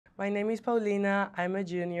My name is Paulina, I'm a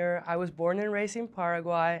junior. I was born and raised in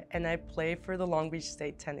Paraguay and I play for the Long Beach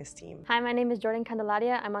State tennis team. Hi, my name is Jordan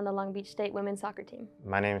Candelaria. I'm on the Long Beach State women's soccer team.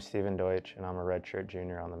 My name is Steven Deutsch and I'm a redshirt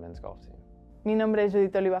junior on the men's golf team. Mi nombre es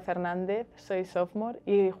Judith Oliva Fernández, soy sophomore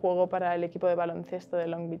y juego para el equipo de baloncesto de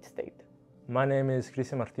Long Beach State. My name is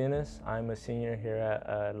Cristian Martinez. I'm a senior here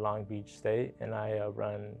at Long Beach State and I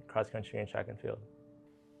run cross country and track and field.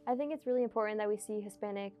 I think it's really important that we see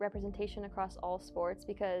Hispanic representation across all sports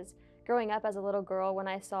because growing up as a little girl, when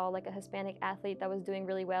I saw like a Hispanic athlete that was doing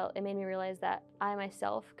really well, it made me realize that I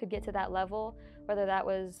myself could get to that level, whether that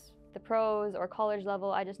was the pros or college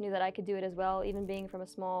level. I just knew that I could do it as well, even being from a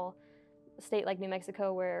small state like New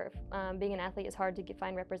Mexico where being an athlete is hard to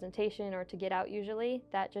find representation or to get out usually.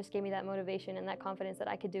 That just gave me that motivation and that confidence that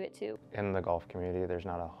I could do it too. In the golf community, there's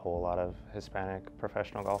not a whole lot of Hispanic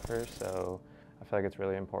professional golfers, so I feel like it's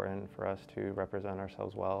really important for us to represent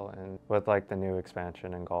ourselves well. And with like the new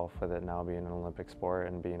expansion in golf, with it now being an Olympic sport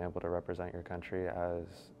and being able to represent your country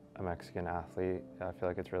as a Mexican athlete, I feel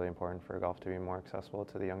like it's really important for golf to be more accessible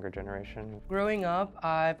to the younger generation. Growing up,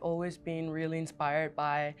 I've always been really inspired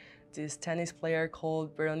by this tennis player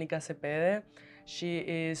called Veronica Cepede. She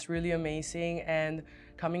is really amazing, and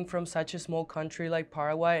coming from such a small country like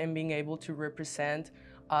Paraguay and being able to represent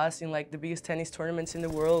us in like the biggest tennis tournaments in the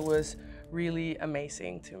world was really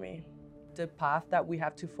amazing to me. The path that we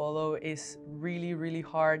have to follow is really, really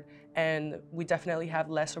hard, and we definitely have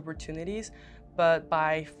less opportunities. But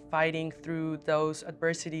by fighting through those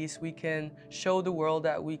adversities, we can show the world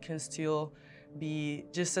that we can still be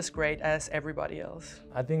just as great as everybody else.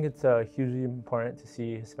 I think it's hugely important to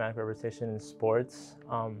see Hispanic representation in sports.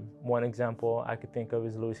 One example I could think of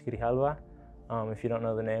is Luis Grijalva. If you don't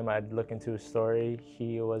know the name, I'd look into his story.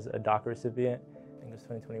 He was a DACA recipient. I think it was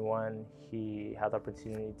 2021. He had the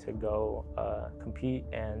opportunity to go compete,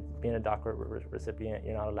 and being a DACA recipient,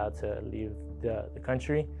 you're not allowed to leave the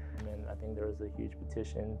country. And I think there was a huge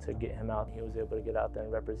petition to get him out. He was able to get out there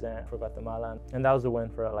and represent for Guatemala, and that was a win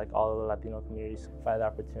for like all of the Latino communities. If I had the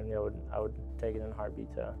opportunity, I would take it in a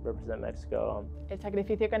heartbeat to represent Mexico. El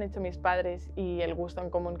sacrificio que han hecho mis padres y el gusto en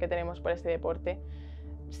común que tenemos por este deporte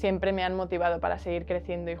siempre me han motivado para seguir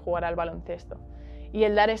creciendo y jugar al baloncesto. Y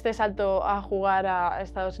el dar este salto a jugar a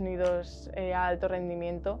Estados Unidos a alto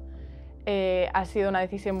rendimiento ha sido una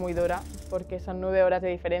decisión muy dura, porque son 9 horas de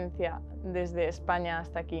diferencia desde España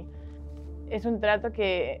hasta aquí. Es un trato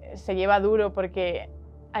que se lleva duro porque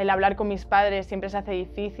el hablar con mis padres siempre se hace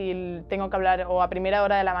difícil. Tengo que hablar o a primera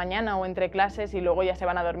hora de la mañana o entre clases y luego ya se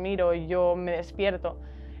van a dormir o yo me despierto.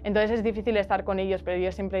 Entonces es difícil estar con ellos, pero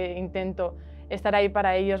yo siempre intento estar ahí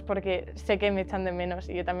para ellos porque sé que me echan de menos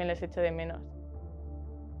y yo también les echo de menos.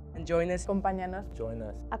 And join us. Acompáñanos. Join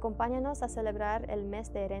us. Acompáñanos a celebrar el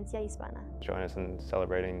mes de herencia hispana. Join us in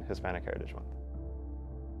celebrating Hispanic Heritage Month.